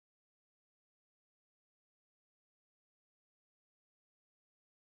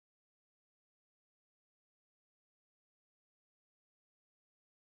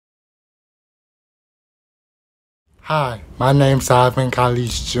Hi, my name's Ivan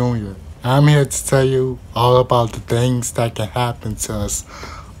Caliste Jr. I'm here to tell you all about the things that can happen to us.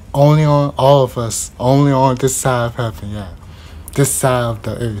 Only on all of us, only on this side of heaven, yeah. This side of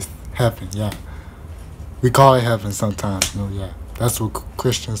the earth, heaven, yeah. We call it heaven sometimes, yeah. That's what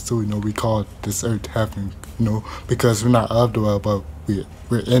Christians do, we call this earth heaven, because we're not of the world, but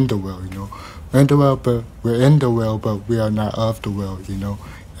we're in the world. We're in the world, but we are not of the world.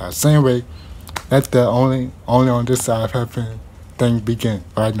 Yeah, same way, let the only on this side of heaven thing begin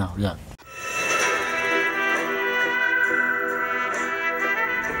right now, yeah.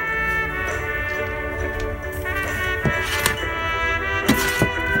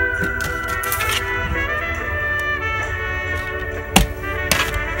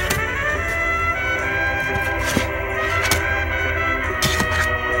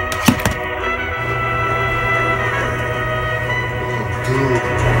 Dude,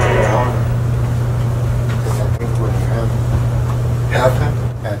 I think we're in heaven. Heaven?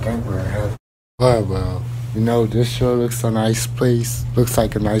 I think we're in heaven. Well, this sure looks a nice place. Looks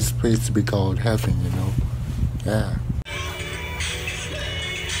like a nice place to be called heaven. Yeah.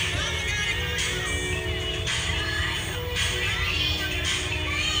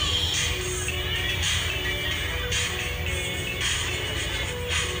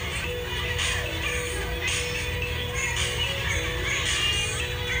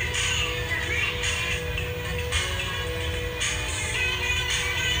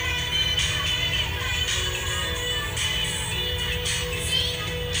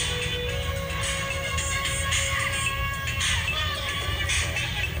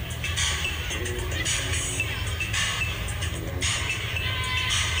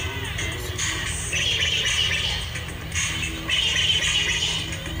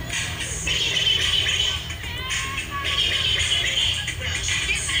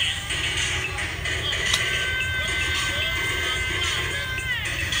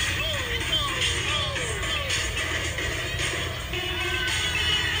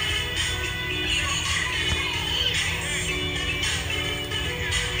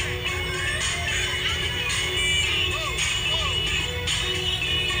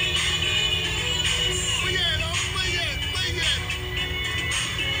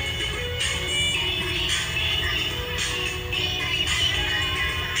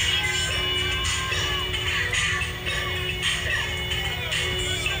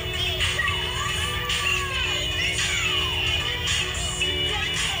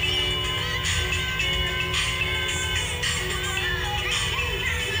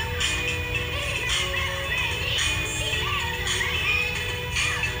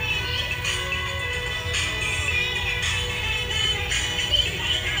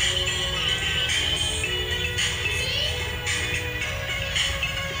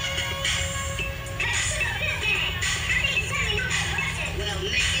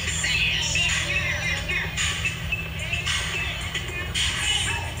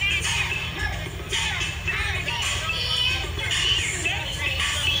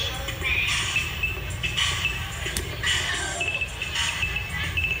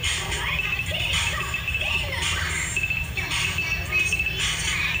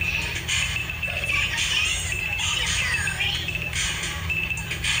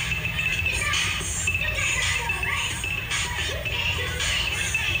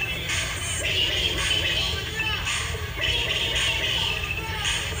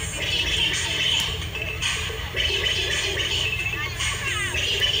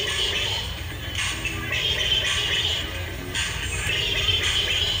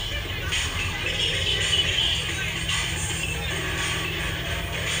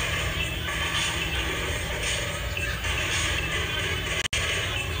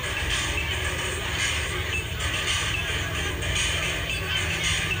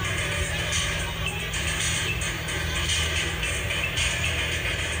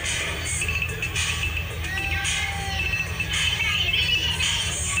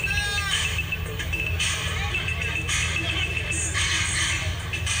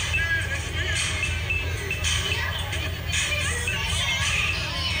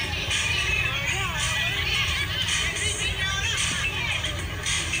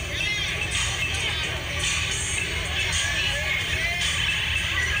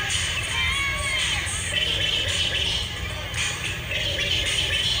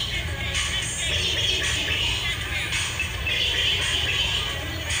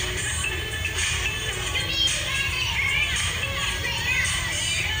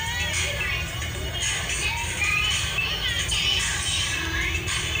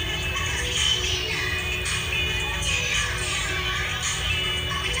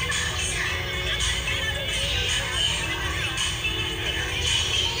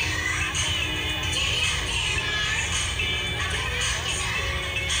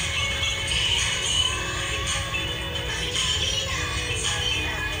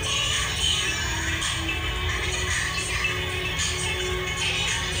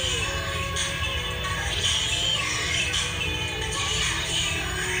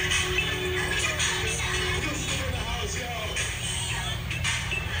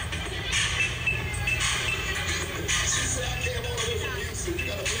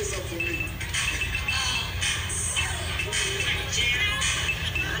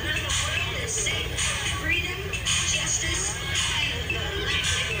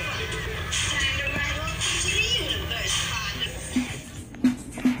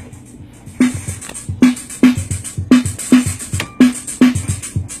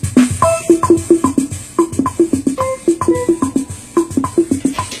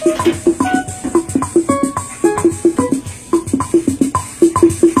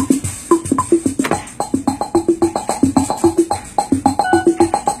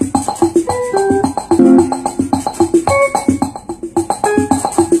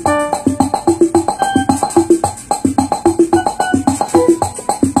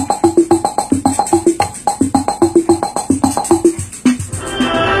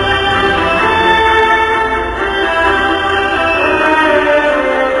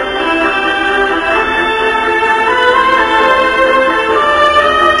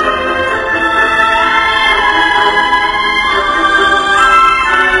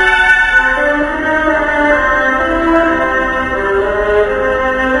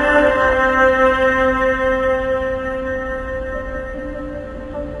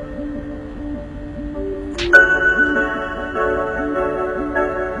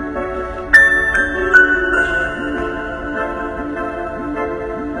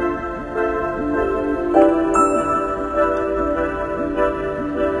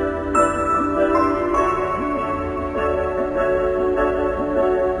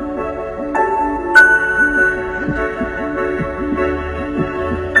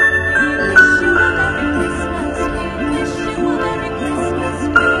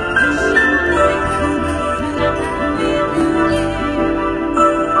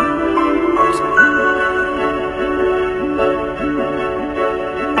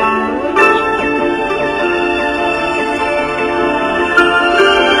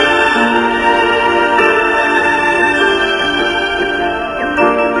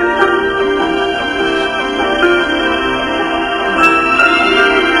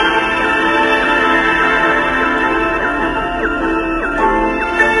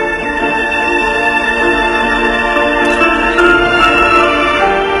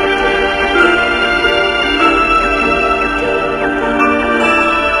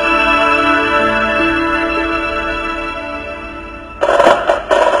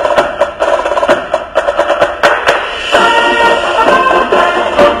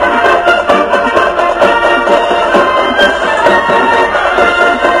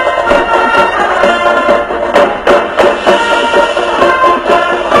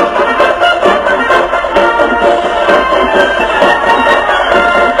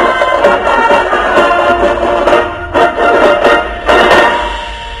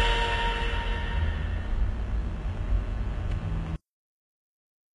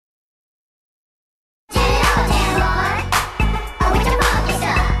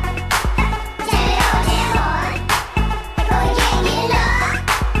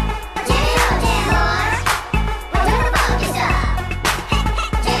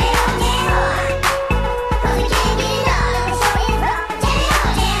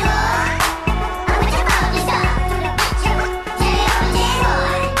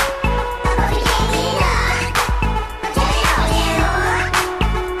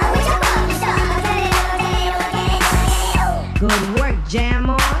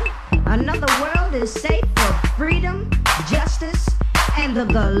 and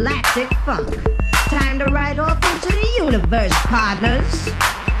the galactic funk. Time to ride off into the universe, partners.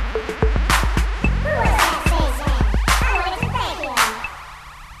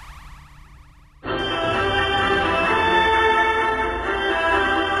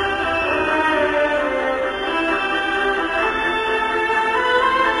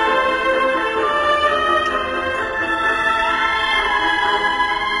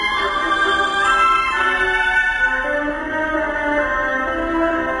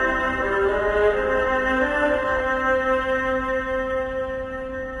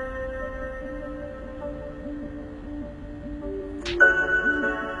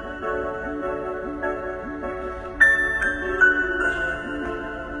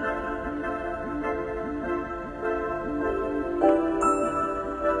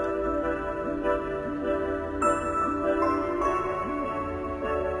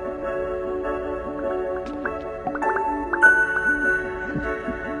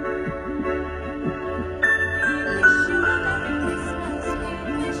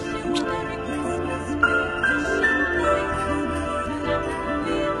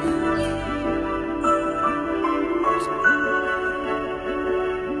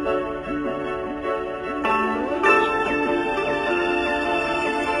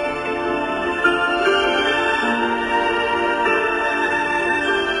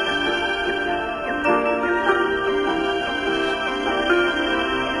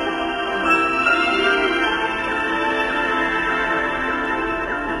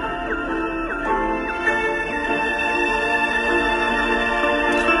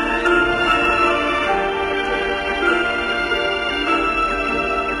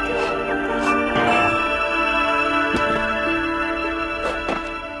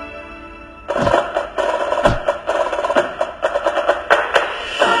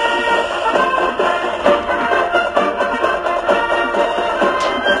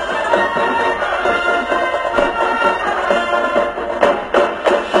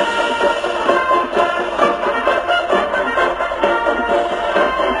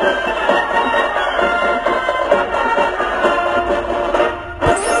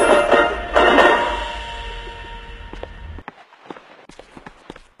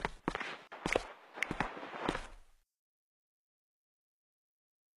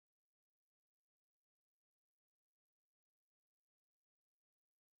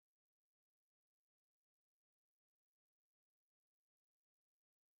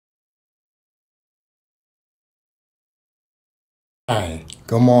 Hi,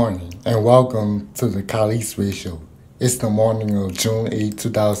 good morning, and welcome to the Caliste Radio. It's the morning of June 8,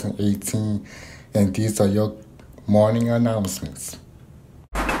 2018, and these are your morning announcements.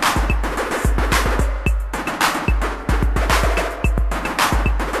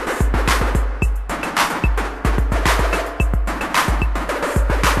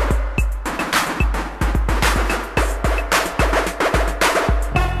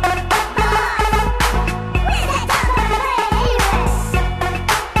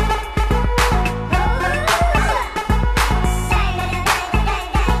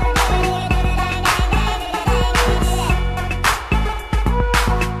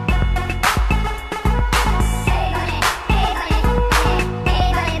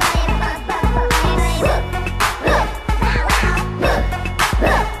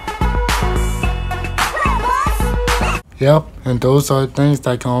 Yep, and those are things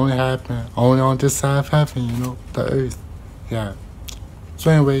that can only happen only on this side of heaven, the earth. Yeah. So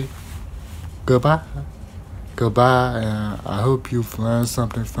anyway, goodbye. Goodbye, and I hope you've learned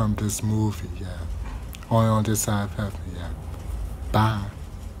something from this movie, yeah. Only on this side of heaven, yeah. Bye.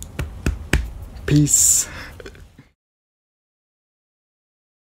 Peace.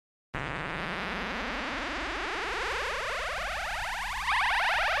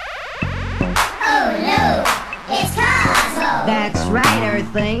 That's right,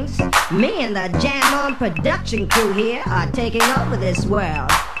 Earthlings. Me and the Jam On production crew here are taking over this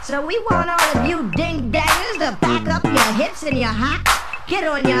world. So we want all of you ding-dangers to pack up your hips and your hocks, get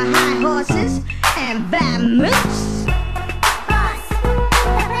on your high horses, and vamoose!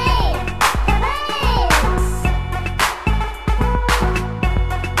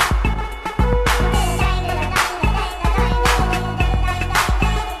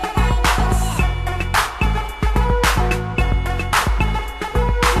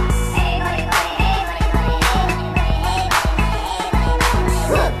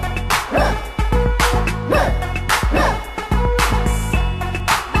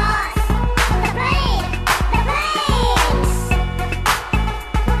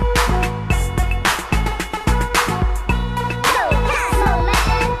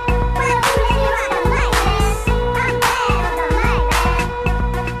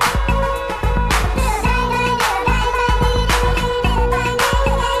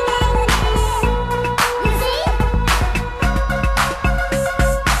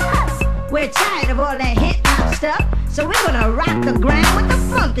 We're tired of all that hip-hop stuff, so we're gonna rock the ground with the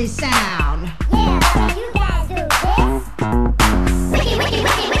funky sound. Yeah, can you guys do this? Wicked, wicked,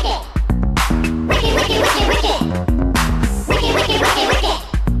 wicked, wicked. Wicked, wicked, wicked, wicked. Wicked, wicked, wicked, wicked.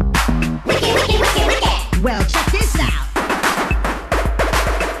 Wicked, wicked, wicked, wicked. Well, check this out.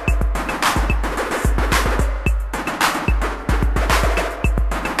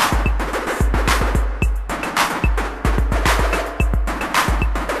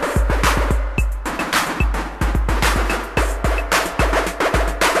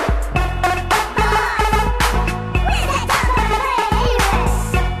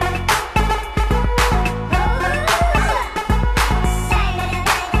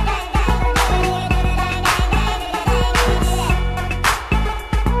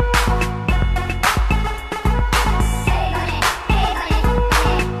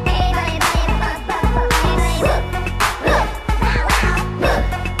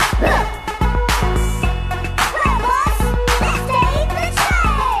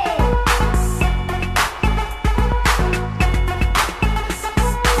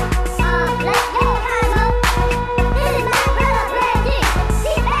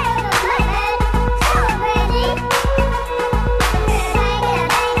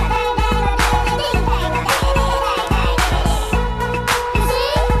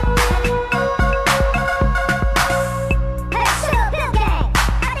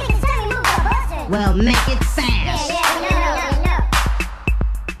 Well, make it fast.